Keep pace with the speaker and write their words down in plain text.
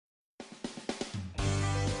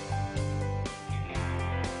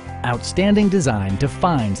Outstanding design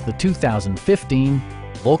defines the 2015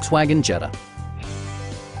 Volkswagen Jetta.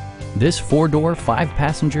 This four-door,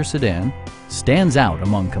 five-passenger sedan stands out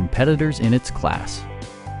among competitors in its class.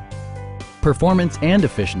 Performance and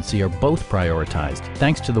efficiency are both prioritized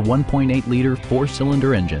thanks to the 1.8-liter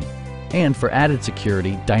four-cylinder engine. And for added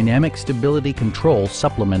security, dynamic stability control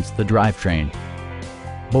supplements the drivetrain.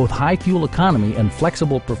 Both high fuel economy and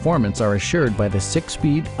flexible performance are assured by the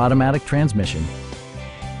 6-speed automatic transmission.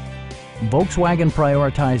 Volkswagen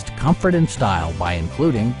prioritized comfort and style by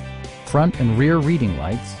including front and rear reading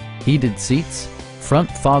lights, heated seats, front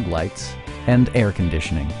fog lights, and air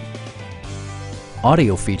conditioning.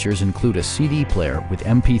 Audio features include a CD player with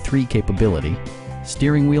MP3 capability,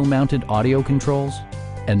 steering wheel mounted audio controls,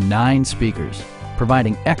 and 9 speakers,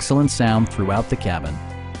 providing excellent sound throughout the cabin.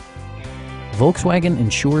 Volkswagen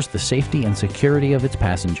ensures the safety and security of its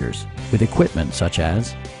passengers with equipment such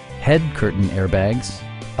as head curtain airbags,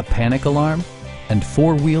 a panic alarm, and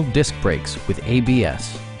 4-wheel disc brakes with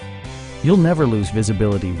ABS. You'll never lose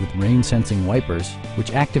visibility with rain-sensing wipers,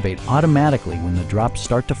 which activate automatically when the drops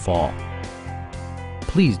start to fall.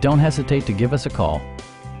 Please don't hesitate to give us a call.